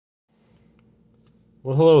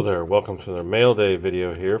Well, hello there. Welcome to the Mail Day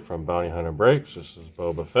video here from Bounty Hunter Breaks. This is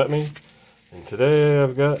Boba Fett me, and today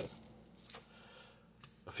I've got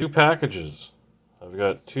a few packages. I've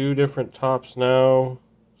got two different tops now,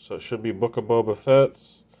 so it should be Book of Boba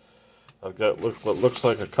Fett's. I've got what looks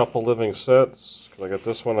like a couple living sets. I got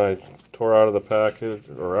this one I tore out of the package,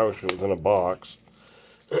 or actually it was in a box,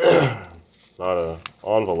 not an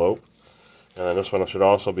envelope. And then this one should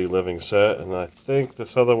also be living set. And I think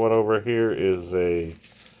this other one over here is a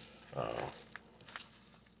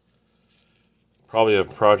probably a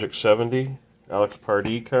Project 70 Alex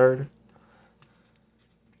Pardee card.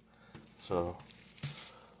 So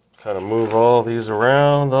kind of move all these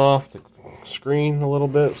around off the screen a little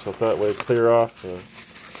bit so that way clear off the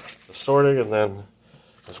sorting. And then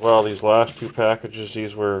as well, these last two packages,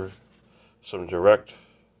 these were some direct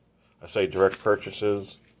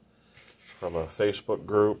purchases from a Facebook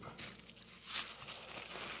group.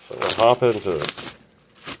 So we'll hop into it.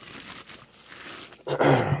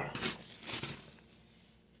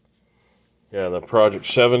 Yeah, the Project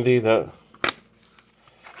 70,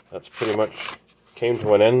 that's pretty much came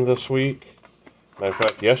to an end this week. Matter of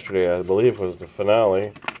fact, yesterday, I believe, was the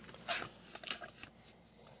finale.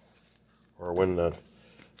 Or when the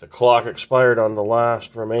clock expired on the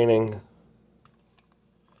last remaining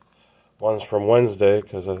ones from Wednesday,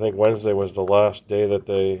 because I think Wednesday was the last day that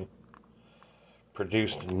they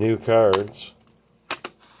produced new cards.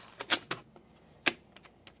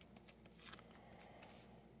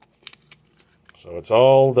 So it's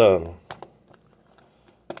all done.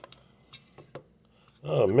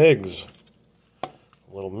 Oh, Migs.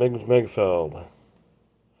 Little Migs Megfeld.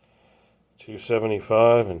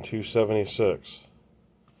 275 and 276.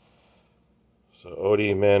 So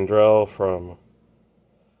Odie Mandrell from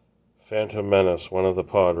Phantom Menace, one of the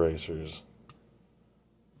pod racers.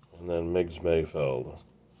 And then Migs Mayfeld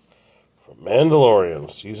from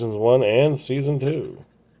Mandalorian, Seasons 1 and Season 2.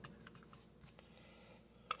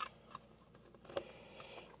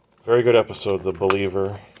 Very good episode, The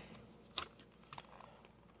Believer.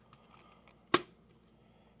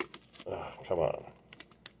 Come on.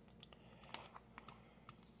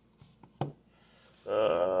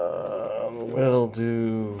 We'll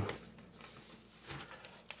do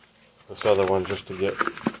this other one just to get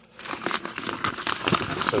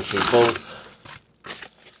essentially both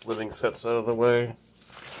living sets out of the way.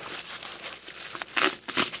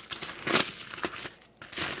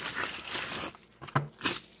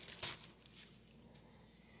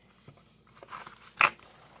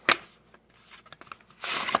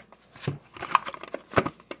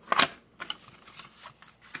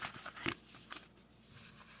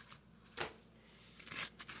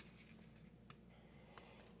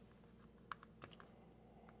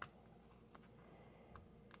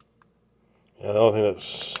 Yeah, the only thing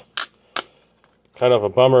that's kind of a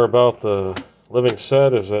bummer about the living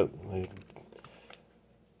set is that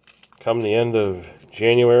come the end of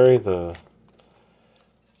January, the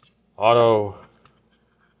auto,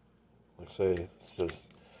 let's say, it says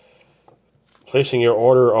placing your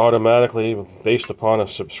order automatically based upon a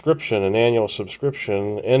subscription, an annual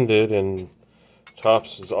subscription, ended, and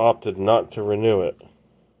Topps has opted not to renew it.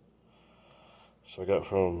 So I got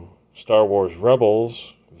from Star Wars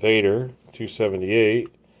Rebels, Vader, 278,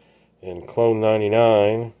 and Clone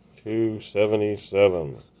 99,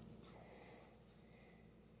 277.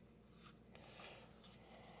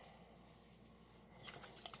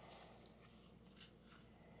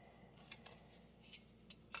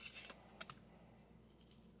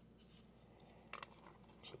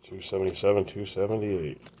 So 277,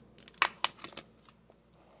 278.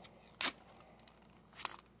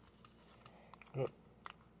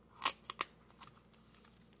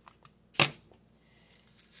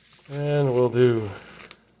 And we'll do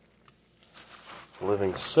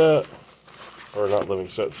living set, or not living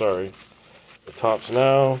set, sorry, the tops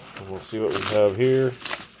now, and we'll see what we have here.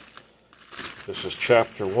 This is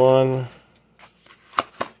Chapter 1.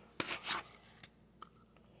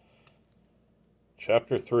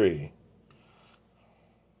 Chapter 3.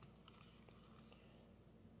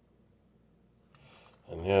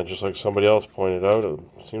 And yeah, just like somebody else pointed out, it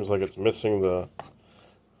seems like it's missing the...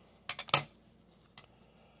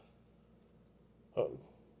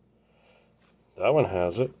 That one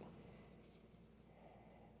has it.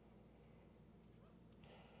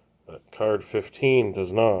 But card 15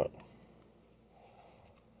 does not.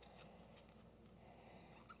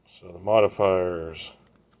 So the modifiers.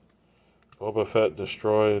 Boba Fett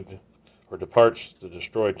destroyed, or departs the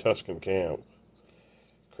destroyed Tusken camp.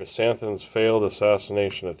 Chrysanthemum's failed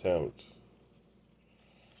assassination attempt.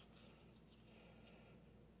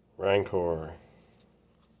 Rancor.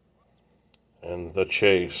 and the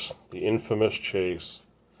chase, the infamous chase.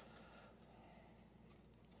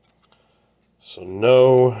 So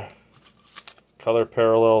no color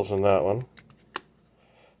parallels in that one.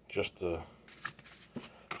 Just the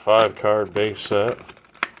 5-card base set.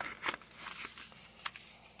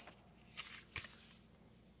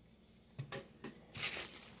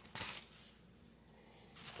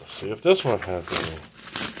 Let's see if this one has any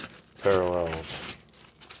parallels.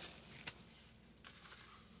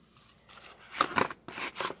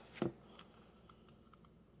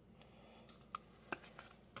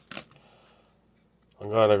 I'm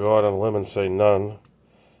going to go out on a limb and say none.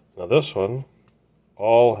 Now this one,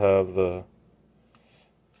 all have the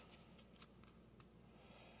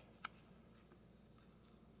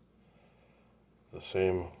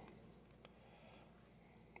same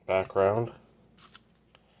background.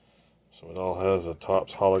 So it all has a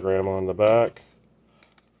Topps hologram on the back.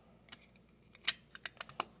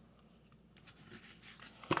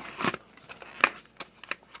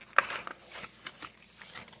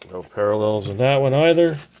 No parallels in that one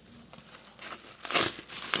either.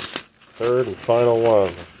 Third and final one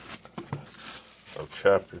of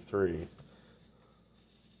Chapter 3.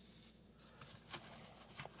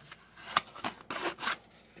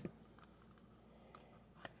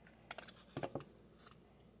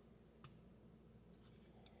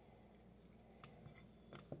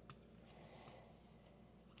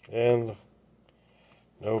 And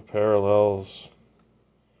no parallels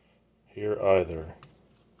here either.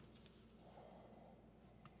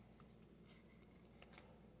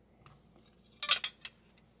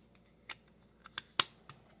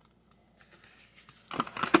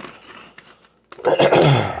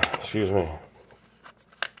 Excuse me.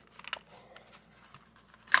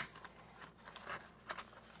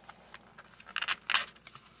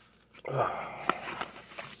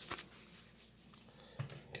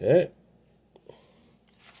 Okay.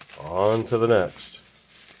 On to the next.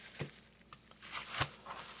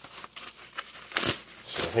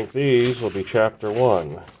 So I think these will be Chapter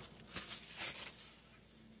 1.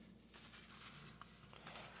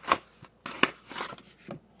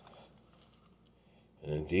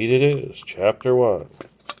 And indeed it is, Chapter 1.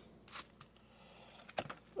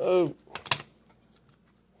 Oh.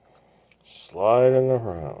 Sliding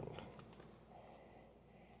around.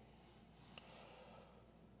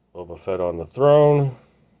 Boba Fett on the throne.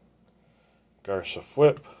 Garsa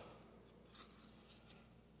Fwip.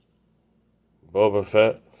 Boba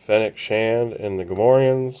Fett, Fennec Shand, and the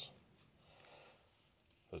Gamorreans.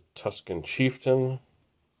 The Tusken Chieftain.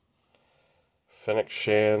 Fennec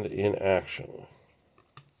Shand in action.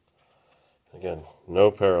 Again,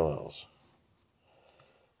 no parallels.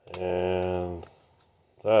 And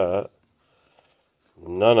that,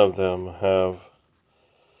 none of them have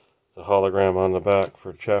the hologram on the back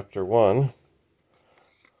for Chapter 1.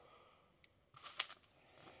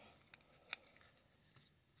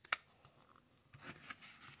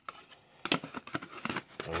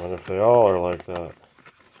 I wonder if they all are like that.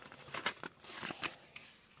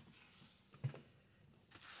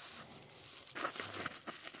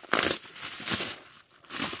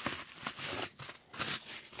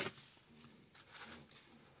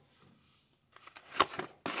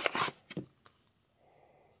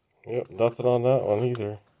 Yep, nothing on that one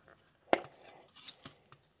either.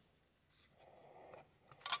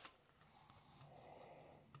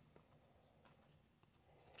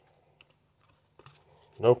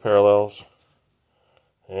 No parallels.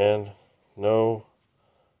 And no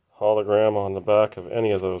hologram on the back of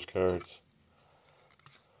any of those cards.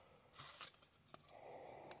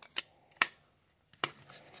 I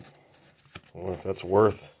wonder if that's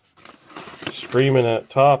worth screaming at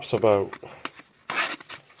Topps about.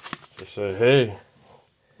 They say, hey,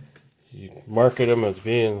 you market them as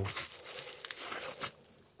being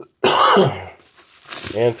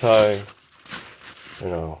anti,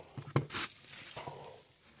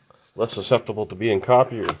 less susceptible to being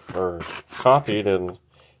copied, and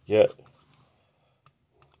yet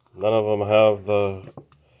none of them have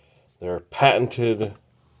their patented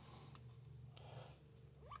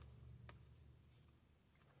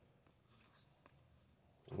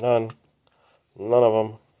none of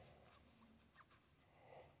them.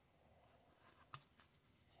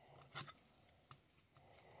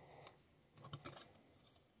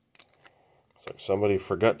 It's like somebody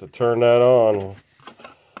forgot to turn that on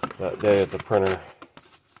that day at the printer.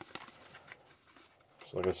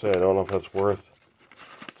 So like I said, I don't know if that's worth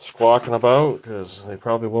squawking about, because they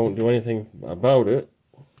probably won't do anything about it.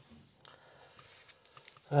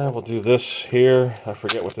 We'll do this here. I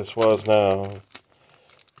forget what this was now.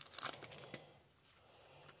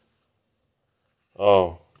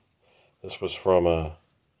 Oh, This was from a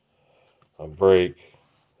break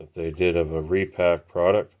that they did of a repack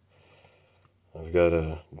product. I've got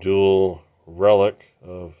a dual relic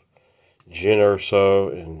of Jyn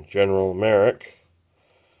Erso and General Merrick.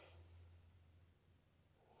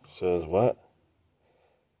 It says what?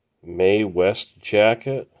 Mae West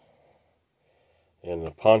jacket and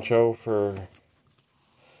a poncho for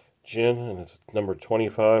Jyn, and it's number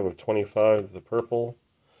 25 of 25, the purple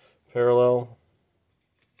parallel.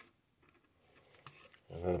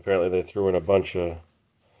 And then apparently they threw in a bunch of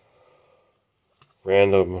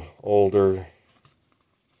random older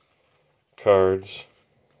cards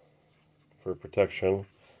for protection.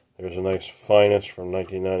 There's a nice Finest from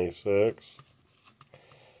 1996.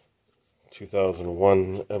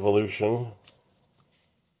 2001 Evolution.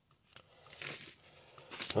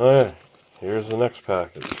 Alright, here's the next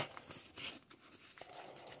package.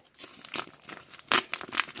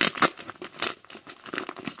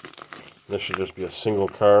 This should just be a single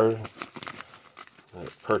card that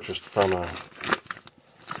I purchased from a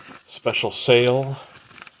special sale.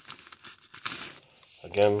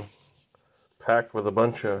 Again, packed with a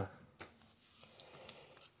bunch of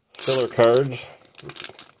filler cards.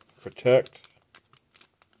 Protect.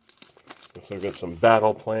 So I've got some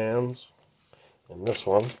battle plans in this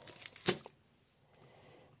one.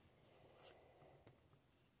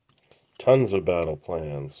 Tons of battle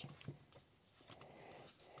plans.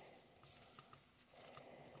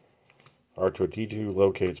 R2-D2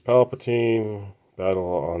 locates Palpatine. Battle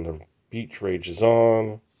on the beach rages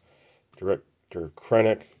on. Director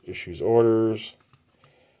Krennic issues orders.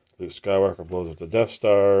 Luke Skywalker blows up the Death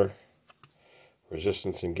Star.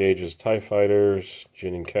 Resistance engages TIE fighters.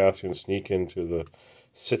 Jyn and Cassian sneak into the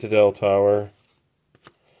Citadel Tower.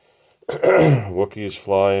 Wookiees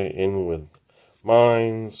fly in with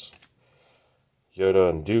mines. Yoda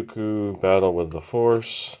and Dooku battle with the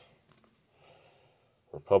Force.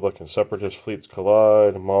 Republic and Separatist fleets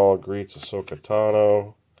collide. Maul greets Ahsoka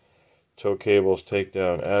Tano. Tow cables take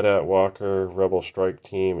down AT-AT Walker. Rebel strike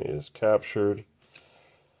team is captured.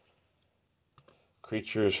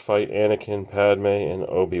 Creatures fight Anakin, Padme, and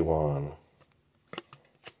Obi-Wan.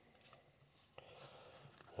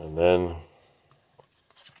 And then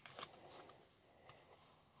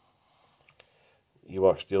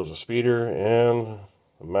Ewok steals a speeder and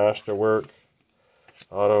a Masterwork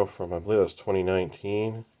auto from, I believe that's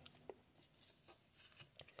 2019.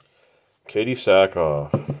 Katie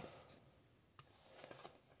Sackhoff.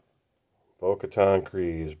 Bo-Katan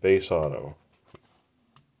Kryze, base auto.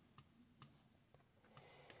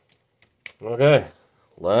 Okay,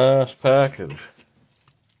 last package.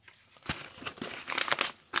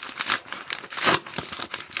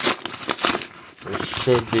 This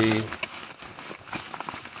should be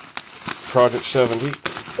Project 70.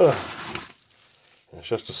 Ugh. It's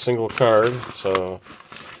just a single card, so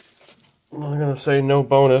I'm not going to say no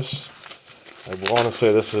bonus. I want to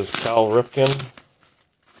say this is Cal Ripken,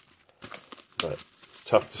 but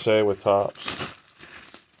tough to say with tops.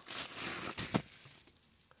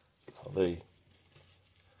 How they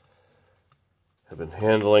have been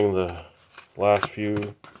handling the last few,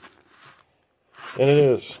 and it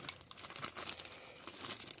is.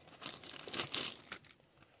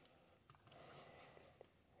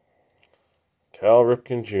 Cal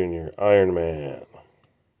Ripken Jr., Iron Man.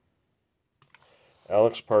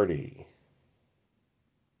 Alex Pardee.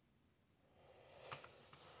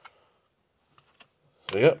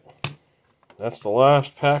 So, yep, that's the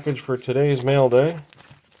last package for today's mail day.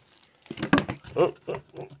 Oh.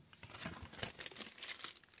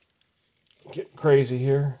 Getting crazy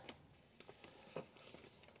here.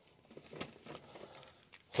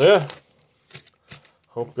 So, yeah.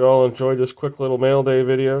 Hope you all enjoyed this quick little mail day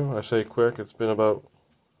video. I say quick, it's been about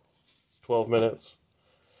 12 minutes.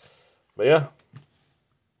 But yeah,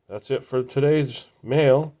 that's it for today's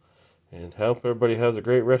mail. And hope everybody has a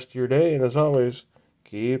great rest of your day. And as always,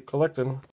 keep collecting.